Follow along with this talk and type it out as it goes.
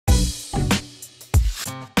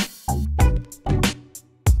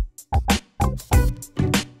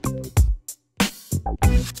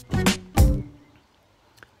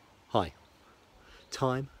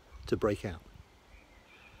time to break out.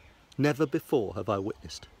 Never before have I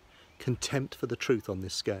witnessed contempt for the truth on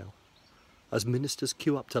this scale, as ministers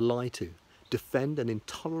queue up to lie to, defend an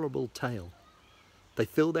intolerable tale. They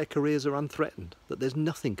feel their careers are unthreatened, that there's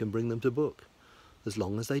nothing can bring them to book. As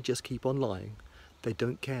long as they just keep on lying, they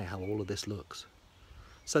don't care how all of this looks.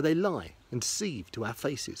 So they lie and deceive to our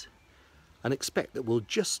faces and expect that we'll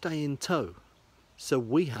just stay in tow. So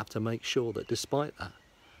we have to make sure that despite that,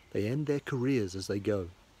 they end their careers as they go.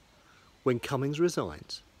 When Cummings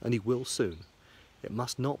resigns, and he will soon, it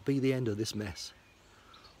must not be the end of this mess.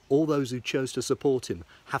 All those who chose to support him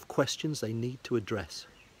have questions they need to address.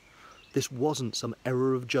 This wasn't some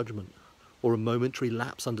error of judgment or a momentary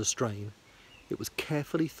lapse under strain. It was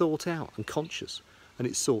carefully thought out and conscious, and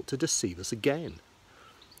it sought to deceive us again.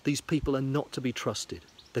 These people are not to be trusted.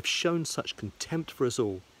 They've shown such contempt for us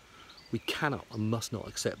all. We cannot and must not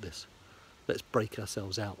accept this. Let's break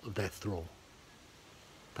ourselves out of their thrall.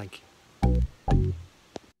 Thank you.